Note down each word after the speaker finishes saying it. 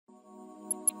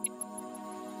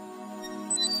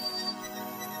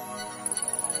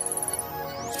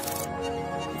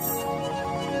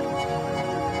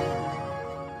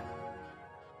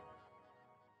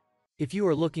If you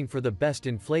are looking for the best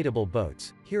inflatable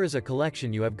boats, here is a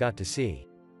collection you have got to see.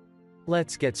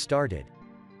 Let's get started.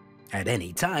 At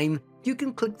any time, you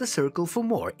can click the circle for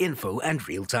more info and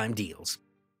real-time deals.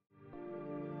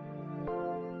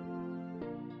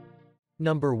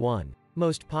 Number 1.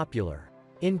 Most popular.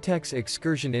 Intex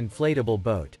Excursion Inflatable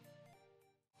Boat.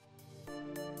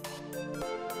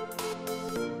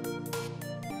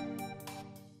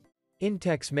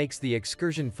 Intex makes the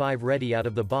Excursion 5 ready out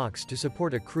of the box to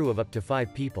support a crew of up to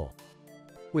 5 people.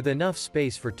 With enough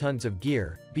space for tons of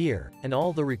gear, beer, and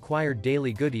all the required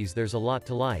daily goodies, there's a lot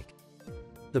to like.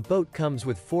 The boat comes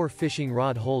with 4 fishing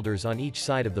rod holders on each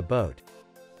side of the boat.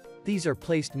 These are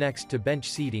placed next to bench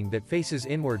seating that faces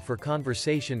inward for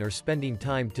conversation or spending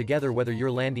time together, whether you're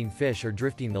landing fish or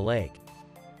drifting the lake.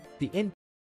 The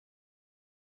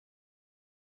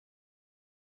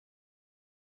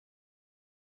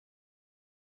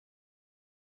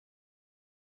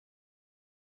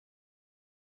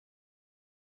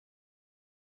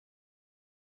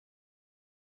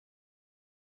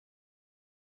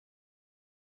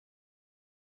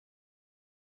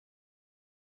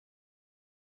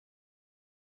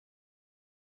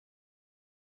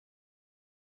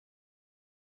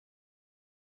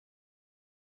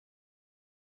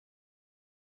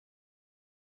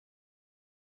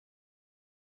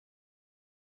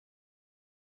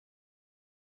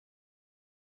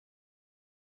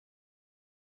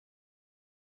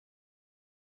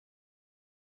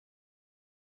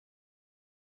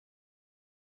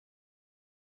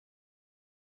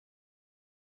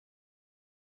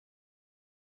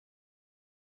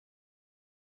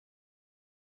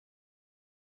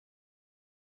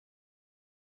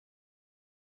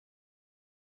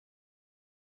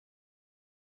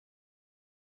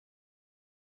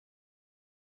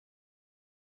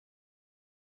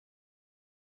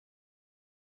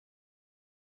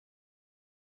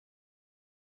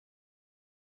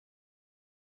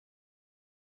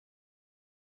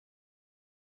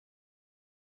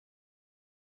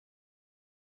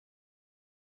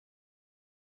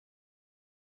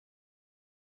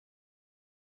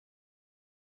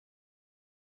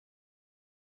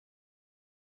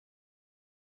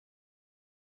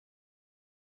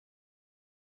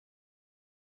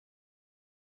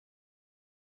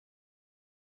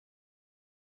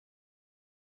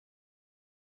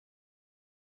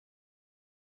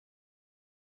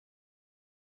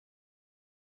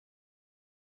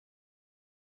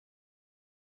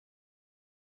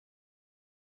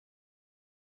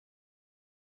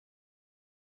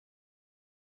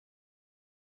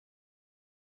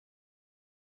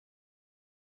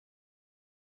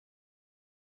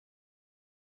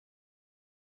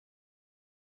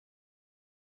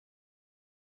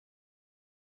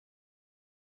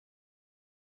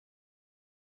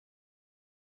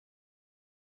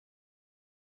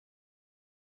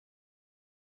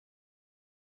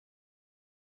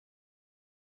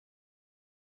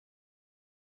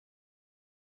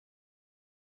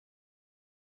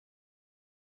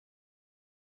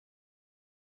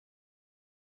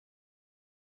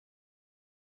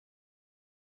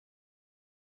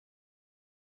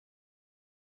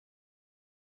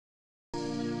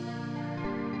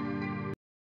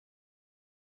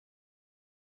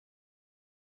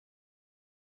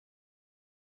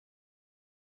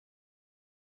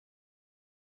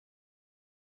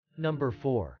Number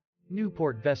 4.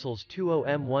 Newport Vessels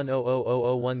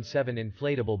 20M10000017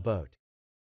 Inflatable Boat.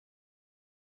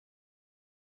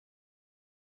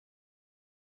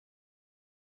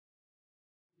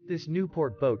 This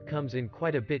Newport boat comes in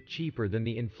quite a bit cheaper than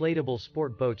the inflatable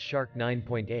sport boats Shark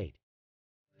 9.8.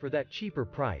 For that cheaper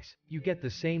price, you get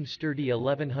the same sturdy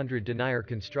 1100 denier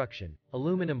construction,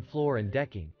 aluminum floor and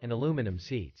decking, and aluminum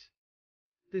seats.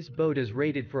 This boat is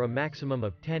rated for a maximum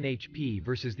of 10 HP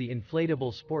versus the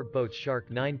inflatable sport boats Shark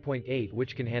 9.8,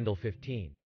 which can handle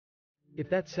 15. If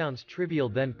that sounds trivial,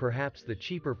 then perhaps the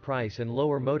cheaper price and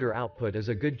lower motor output is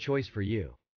a good choice for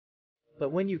you.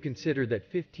 But when you consider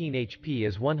that 15 HP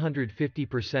is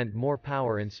 150% more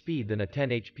power and speed than a 10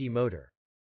 HP motor.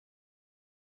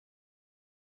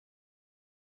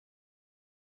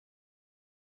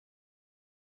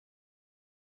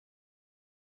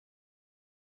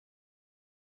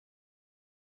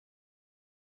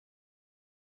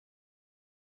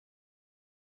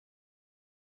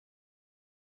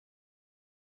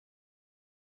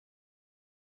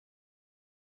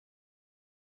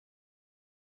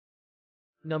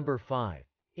 Number 5.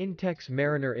 Intex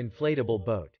Mariner Inflatable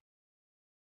Boat.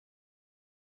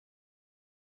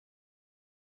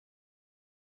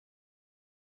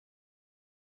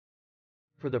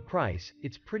 For the price,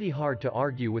 it's pretty hard to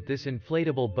argue with this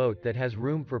inflatable boat that has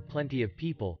room for plenty of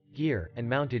people, gear, and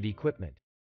mounted equipment.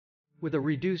 With a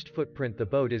reduced footprint, the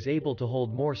boat is able to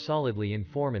hold more solidly in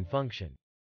form and function.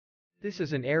 This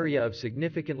is an area of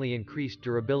significantly increased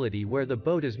durability where the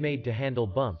boat is made to handle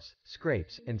bumps,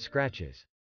 scrapes, and scratches.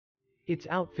 It's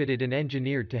outfitted and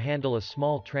engineered to handle a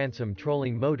small transom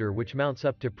trolling motor which mounts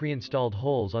up to pre-installed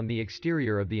holes on the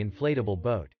exterior of the inflatable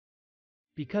boat.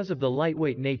 Because of the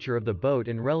lightweight nature of the boat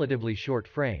and relatively short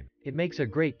frame, it makes a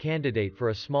great candidate for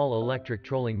a small electric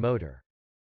trolling motor.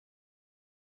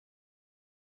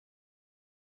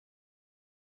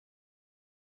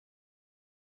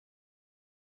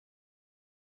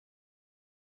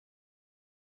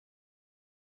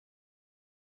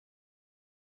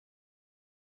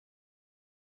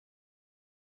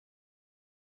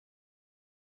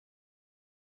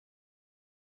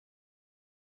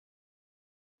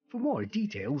 For more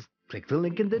details, click the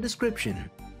link in the description.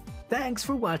 Thanks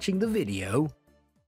for watching the video.